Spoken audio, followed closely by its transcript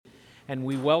and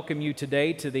we welcome you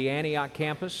today to the Antioch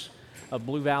campus of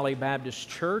Blue Valley Baptist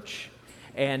Church.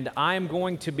 And I'm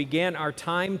going to begin our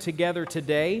time together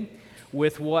today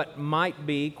with what might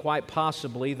be, quite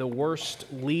possibly, the worst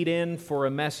lead-in for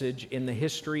a message in the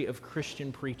history of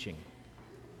Christian preaching.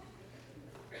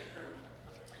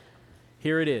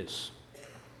 Here it is.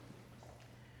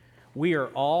 We are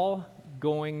all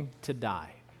going to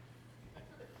die.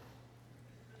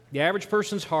 The average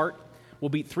person's heart will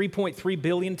beat 3.3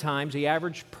 billion times. The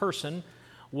average person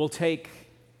will take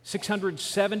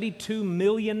 672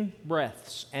 million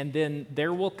breaths. And then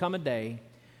there will come a day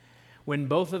when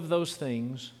both of those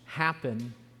things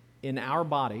happen in our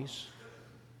bodies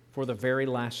for the very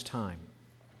last time.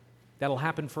 That'll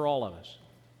happen for all of us.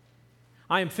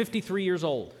 I am 53 years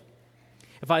old.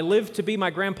 If I live to be my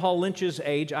Grandpa Lynch's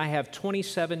age, I have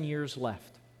 27 years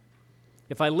left.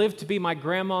 If I live to be my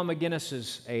Grandma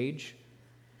McGinnis's age,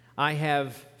 I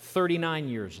have 39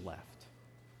 years left.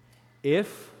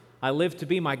 If I live to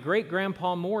be my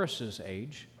great-grandpa Morris's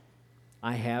age,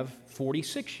 I have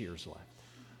 46 years left.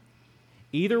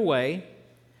 Either way,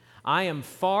 I am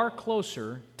far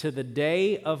closer to the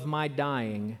day of my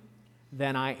dying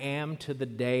than I am to the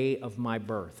day of my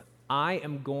birth. I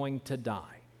am going to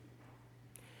die.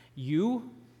 You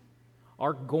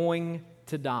are going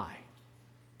to die.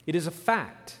 It is a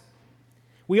fact.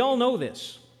 We all know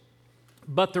this.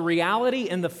 But the reality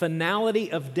and the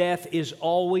finality of death is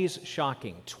always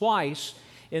shocking. Twice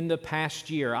in the past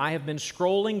year, I have been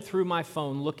scrolling through my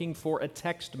phone looking for a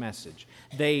text message.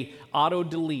 They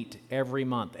auto-delete every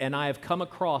month, and I have come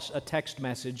across a text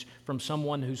message from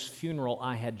someone whose funeral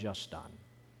I had just done.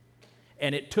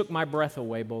 And it took my breath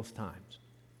away both times.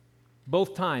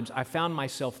 Both times I found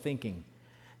myself thinking,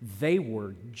 they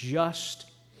were just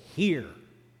here.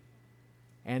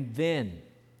 And then,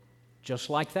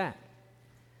 just like that,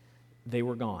 they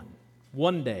were gone.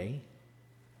 One day,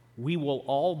 we will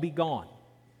all be gone.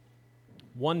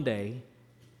 One day,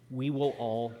 we will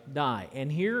all die.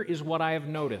 And here is what I have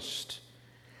noticed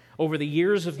over the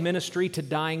years of ministry to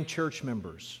dying church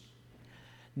members.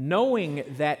 Knowing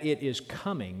that it is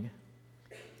coming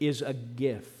is a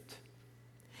gift.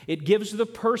 It gives the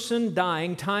person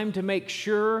dying time to make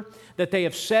sure that they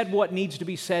have said what needs to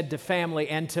be said to family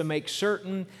and to make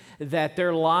certain that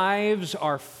their lives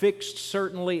are fixed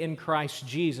certainly in Christ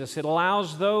Jesus. It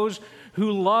allows those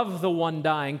who love the one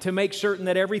dying to make certain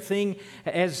that everything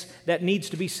that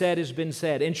needs to be said has been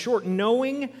said. In short,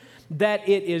 knowing that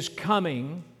it is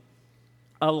coming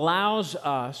allows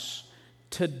us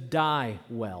to die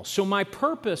well. So my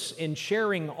purpose in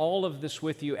sharing all of this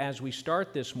with you as we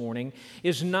start this morning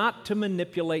is not to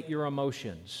manipulate your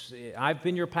emotions. I've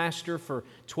been your pastor for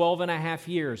 12 and a half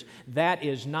years. That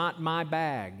is not my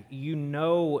bag. You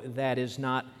know that is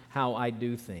not how I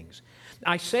do things.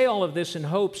 I say all of this in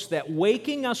hopes that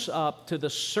waking us up to the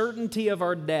certainty of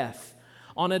our death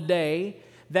on a day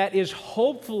that is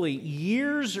hopefully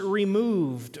years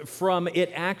removed from it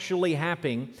actually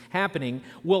happening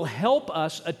will help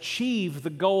us achieve the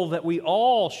goal that we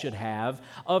all should have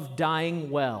of dying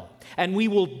well. And we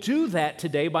will do that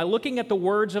today by looking at the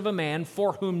words of a man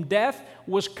for whom death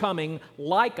was coming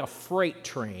like a freight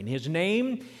train. His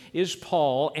name is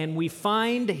Paul, and we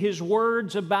find his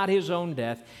words about his own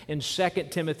death in 2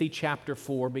 Timothy chapter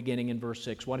 4, beginning in verse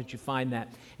 6. Why don't you find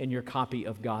that in your copy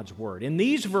of God's Word? In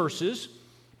these verses,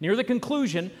 near the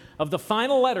conclusion of the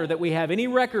final letter that we have any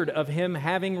record of him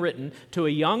having written to a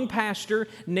young pastor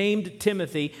named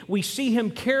Timothy, we see him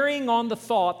carrying on the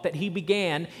thought that he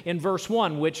began in verse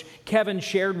 1, which Kevin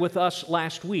shared with us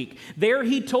last week. There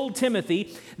he told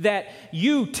Timothy that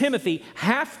you, Timothy,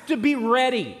 have to be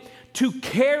ready to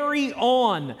carry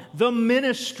on the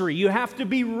ministry. You have to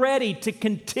be ready to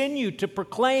continue to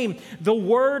proclaim the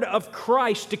word of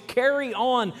Christ, to carry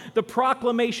on the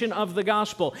proclamation of the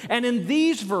gospel. And in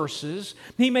these verses,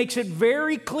 he makes it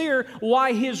very clear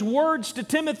why his words to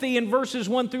Timothy in verses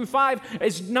 1 through 5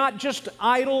 is not just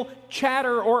idle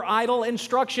chatter or idle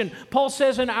instruction. Paul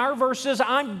says in our verses,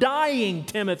 I'm dying,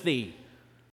 Timothy.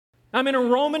 I'm in a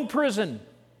Roman prison,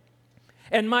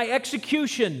 and my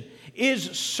execution is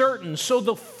certain. So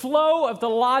the flow of the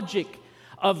logic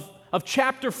of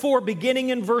chapter 4,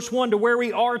 beginning in verse 1 to where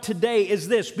we are today is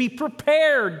this: be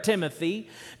prepared, Timothy,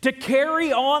 to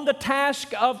carry on the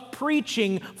task of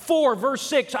preaching. For verse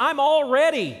 6, I'm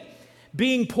already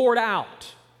being poured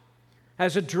out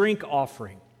as a drink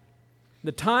offering.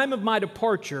 The time of my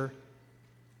departure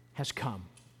has come.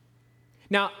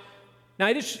 Now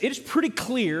it is pretty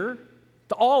clear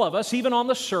to all of us, even on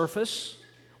the surface,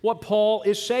 what Paul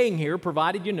is saying here,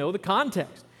 provided you know the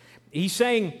context. He's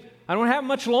saying, I don't have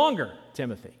much longer,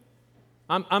 Timothy.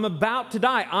 I'm about to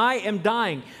die. I am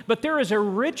dying. But there is a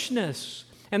richness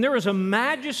and there is a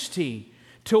majesty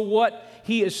to what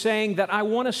he is saying that I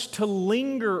want us to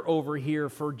linger over here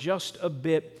for just a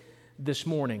bit this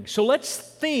morning. So let's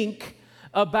think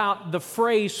about the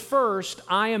phrase first,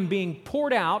 I am being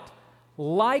poured out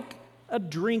like a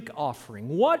drink offering.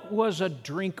 What was a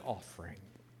drink offering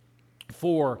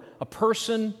for a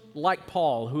person like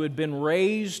Paul who had been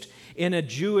raised in a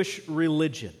Jewish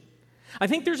religion? I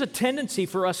think there's a tendency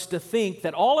for us to think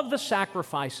that all of the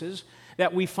sacrifices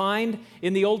that we find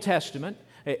in the Old Testament,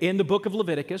 in the book of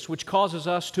Leviticus, which causes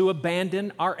us to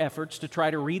abandon our efforts to try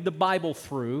to read the Bible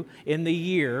through in the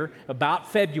year,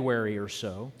 about February or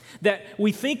so, that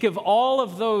we think of all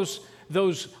of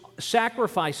those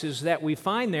sacrifices that we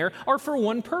find there are for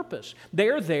one purpose.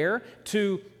 They're there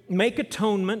to make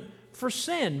atonement for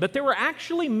sin. But there were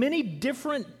actually many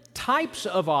different types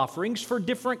of offerings for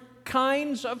different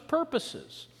kinds of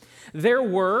purposes. There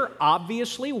were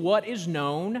obviously what is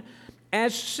known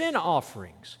as sin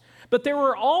offerings. But there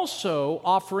were also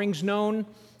offerings known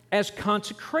as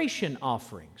consecration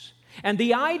offerings. And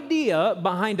the idea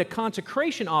behind a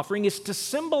consecration offering is to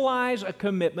symbolize a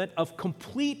commitment of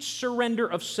complete surrender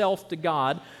of self to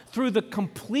God through the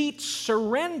complete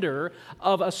surrender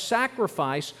of a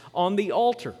sacrifice on the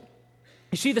altar.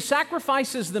 You see, the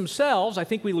sacrifices themselves, I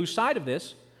think we lose sight of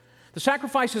this, the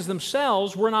sacrifices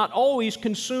themselves were not always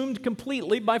consumed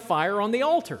completely by fire on the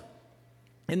altar.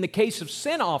 In the case of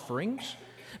sin offerings,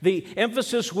 the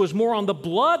emphasis was more on the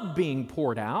blood being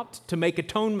poured out to make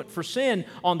atonement for sin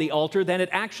on the altar than it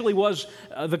actually was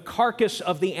the carcass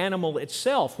of the animal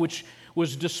itself, which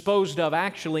was disposed of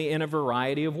actually in a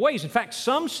variety of ways. In fact,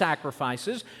 some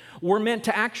sacrifices were meant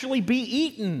to actually be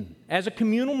eaten as a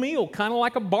communal meal, kind of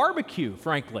like a barbecue,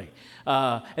 frankly,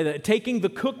 taking the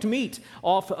cooked meat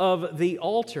off of the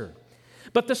altar.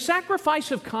 But the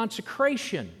sacrifice of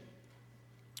consecration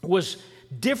was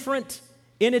different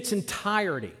in its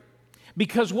entirety,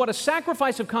 because what a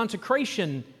sacrifice of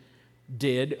consecration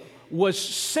did was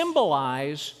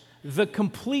symbolize the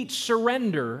complete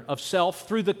surrender of self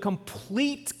through the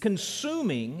complete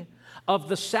consuming of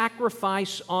the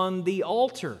sacrifice on the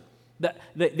altar.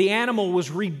 The animal was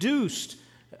reduced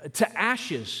to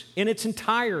ashes in its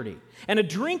entirety. And a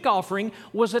drink offering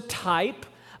was a type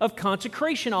of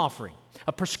consecration offering.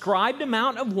 A prescribed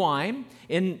amount of wine,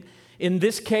 in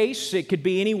this case, it could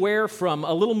be anywhere from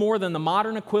a little more than the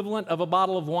modern equivalent of a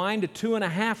bottle of wine to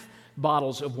 2.5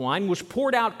 bottles of wine, was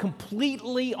poured out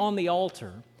completely on the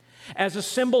altar as a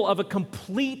symbol of a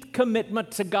complete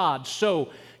commitment to God. So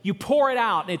you pour it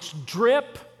out, and it's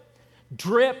drip,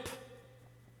 drip,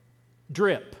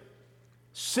 drip.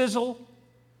 Sizzle,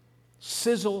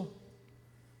 sizzle,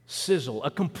 sizzle.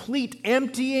 A complete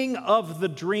emptying of the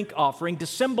drink offering to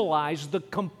symbolize the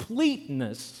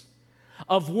completeness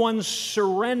of one's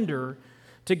surrender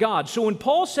to God. So when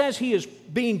Paul says he is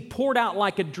being poured out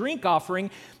like a drink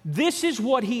offering, this is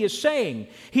what he is saying.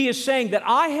 He is saying that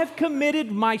I have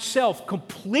committed myself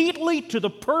completely to the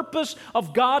purpose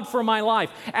of God for my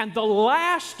life, and the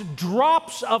last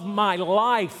drops of my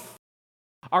life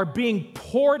are being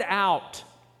poured out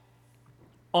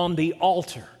on the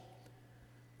altar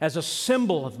as a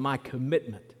symbol of my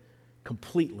commitment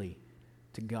completely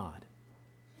to God.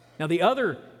 Now, the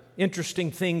other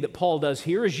interesting thing that Paul does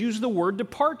here is use the word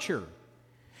departure.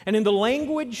 And in the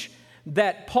language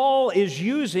that Paul is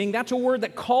using, that's a word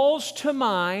that calls to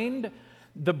mind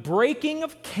the breaking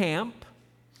of camp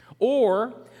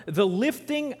or the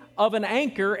lifting of an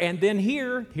anchor. And then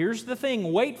here's the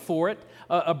thing, wait for it,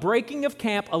 a breaking of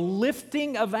camp, a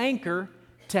lifting of anchor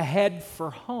to head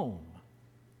for home,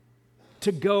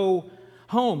 to go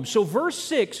home. So verse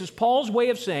 6 is Paul's way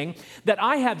of saying that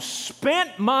I have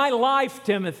spent my life,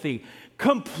 Timothy,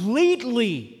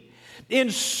 completely in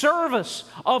service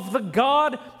of the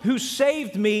God who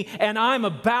saved me, and I'm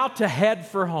about to head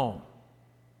for home.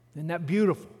 Isn't that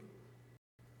beautiful?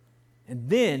 And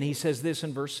then he says this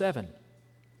in verse 7.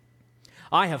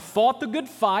 I have fought the good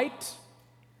fight.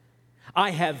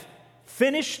 I have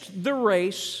finished the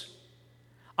race.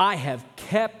 I have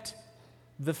kept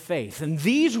the faith. And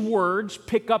these words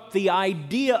pick up the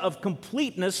idea of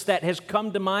completeness that has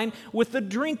come to mind with the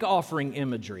drink offering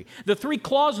imagery. The three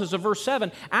clauses of verse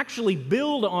 7 actually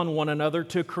build on one another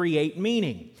to create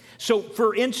meaning. So,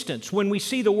 for instance, when we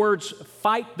see the words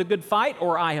fight the good fight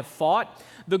or I have fought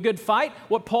the good fight,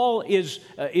 what Paul is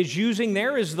using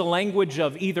there is the language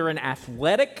of either an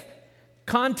athletic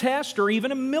contest or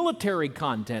even a military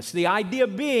contest. The idea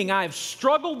being, I have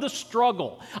struggled the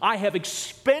struggle. I have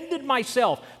expended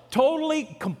myself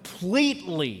totally,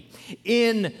 completely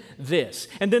in this.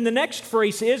 And then the next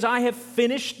phrase is, I have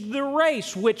finished the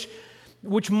race, which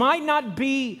which might not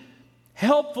be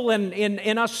helpful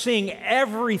in us seeing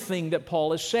everything that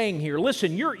Paul is saying here.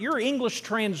 Listen, your English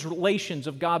translations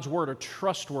of God's Word are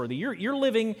trustworthy. You're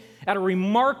living at a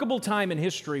remarkable time in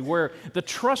history where the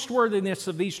trustworthiness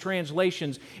of these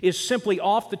translations is simply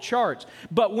off the charts.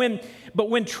 But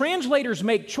when translators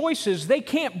make choices, they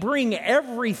can't bring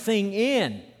everything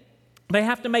in. They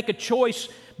have to make a choice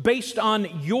based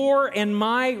on your and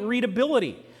my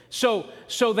readability. So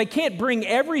they can't bring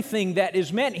everything that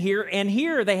is meant here, and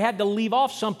here they had to leave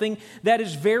off something that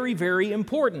is very, very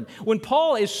important. When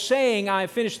Paul is saying, I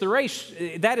have finished the race,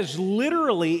 that is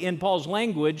literally, in Paul's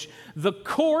language, the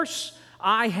course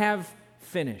I have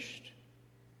finished.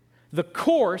 The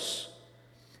course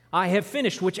I have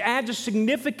finished, which adds a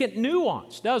significant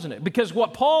nuance, doesn't it? Because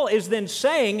what Paul is then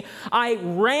saying, I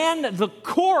ran the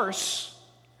course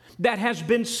that has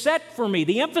been set for me.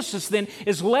 The emphasis then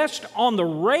is less on the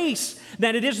race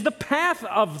than it is the path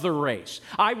of the race.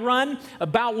 I run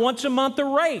about once a month a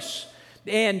race,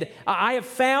 and I have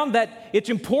found that it's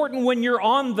important when you're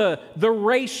on the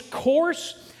race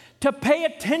course to pay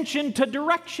attention to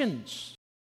directions,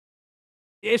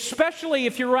 especially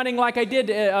if you're running like I did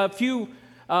a few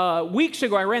weeks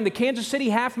ago. I ran the Kansas City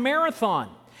Half Marathon,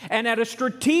 and at a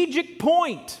strategic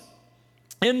point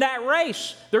in that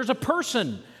race, there's a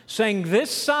person saying this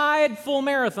side full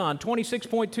marathon,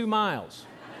 26.2 miles.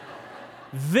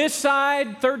 This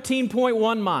side,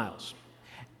 13.1 miles.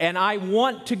 And I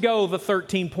want to go the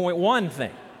 13.1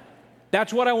 thing.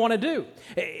 That's what I want to do.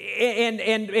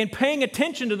 And paying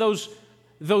attention to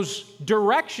those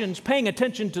directions, paying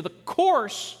attention to the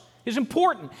course is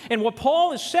important. And what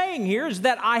Paul is saying here is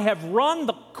that I have run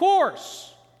the course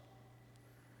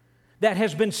that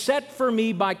has been set for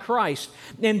me by Christ.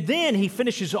 And then he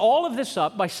finishes all of this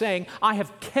up by saying, I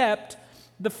have kept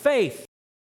the faith.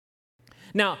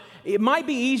 Now, it might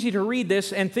be easy to read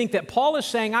this and think that Paul is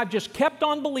saying, I've just kept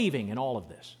on believing in all of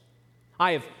this.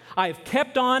 I have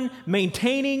kept on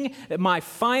maintaining my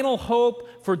final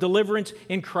hope for deliverance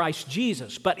in Christ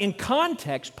Jesus. But in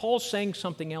context, Paul's saying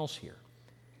something else here.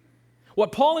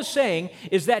 What Paul is saying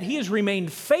is that he has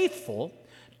remained faithful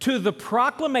to the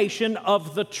proclamation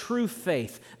of the true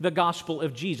faith, the gospel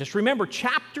of Jesus. Remember,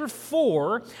 chapter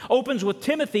 4 opens with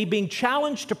Timothy being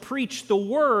challenged to preach the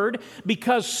word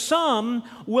because some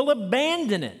will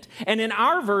abandon it. And in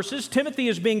our verses, Timothy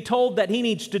is being told that he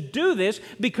needs to do this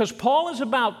because Paul is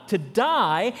about to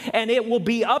die and it will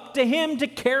be up to him to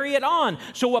carry it on.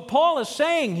 So what Paul is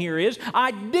saying here is,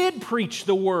 I did preach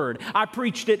the word. I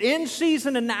preached it in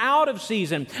season and out of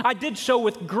season. I did so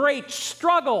with great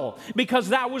struggle because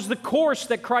that was the course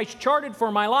that Christ charted for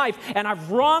my life, and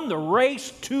I've run the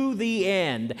race to the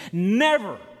end,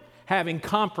 never having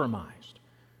compromised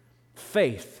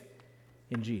faith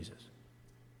in Jesus.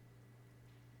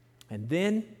 And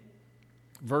then,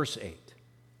 verse 8.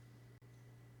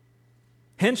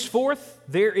 Henceforth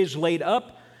there is laid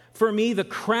up for me the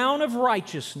crown of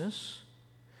righteousness,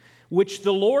 which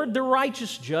the Lord, the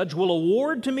righteous judge, will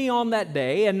award to me on that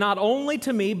day, and not only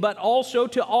to me, but also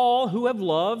to all who have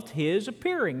loved his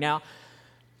appearing. Now,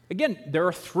 again, there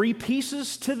are three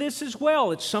pieces to this as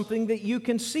well. It's something that you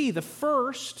can see. The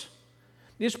first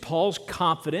is Paul's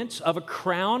confidence of a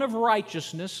crown of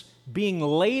righteousness being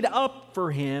laid up for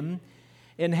him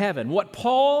in heaven. What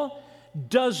Paul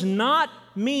does not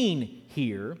mean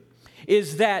here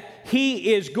is that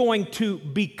he is going to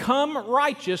become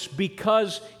righteous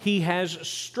because he has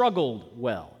struggled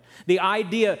well. The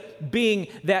idea being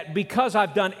that because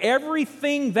I've done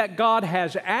everything that God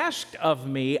has asked of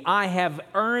me, I have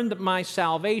earned my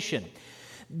salvation.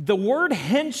 The word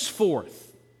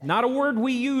henceforth, not a word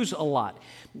we use a lot,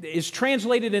 is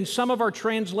translated in some of our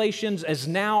translations as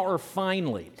now or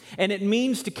finally. And it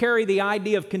means to carry the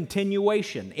idea of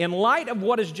continuation. In light of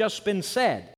what has just been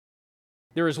said,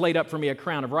 there is laid up for me a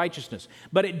crown of righteousness.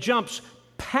 But it jumps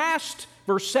past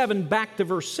verse 7 back to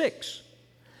verse 6.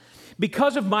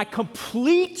 Because of my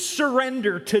complete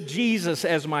surrender to Jesus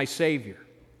as my Savior,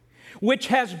 which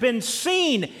has been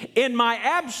seen in my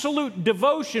absolute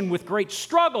devotion with great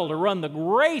struggle to run the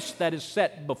race that is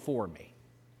set before me.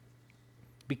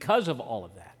 Because of all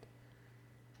of that,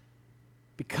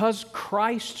 because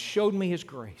Christ showed me his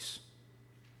grace,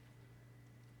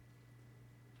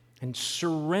 and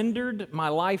surrendered my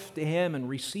life to him and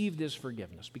received his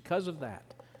forgiveness. Because of that,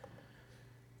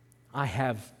 I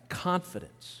have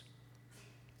confidence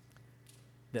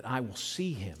that I will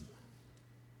see him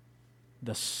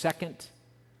the second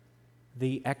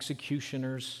the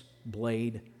executioner's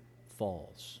blade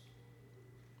falls.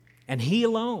 And he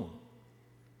alone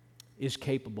is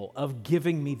capable of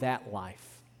giving me that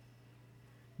life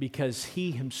because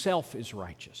he himself is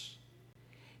righteous.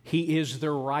 He is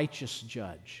the righteous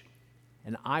judge,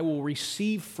 and I will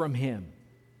receive from Him,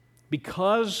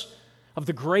 because of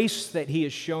the grace that He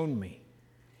has shown me,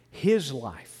 His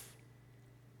life,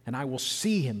 and I will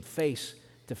see Him face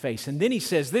to face. And then He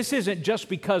says, this isn't just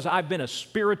because I've been a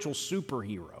spiritual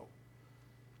superhero.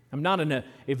 I'm not an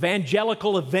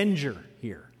evangelical avenger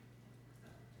here.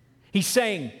 He's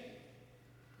saying,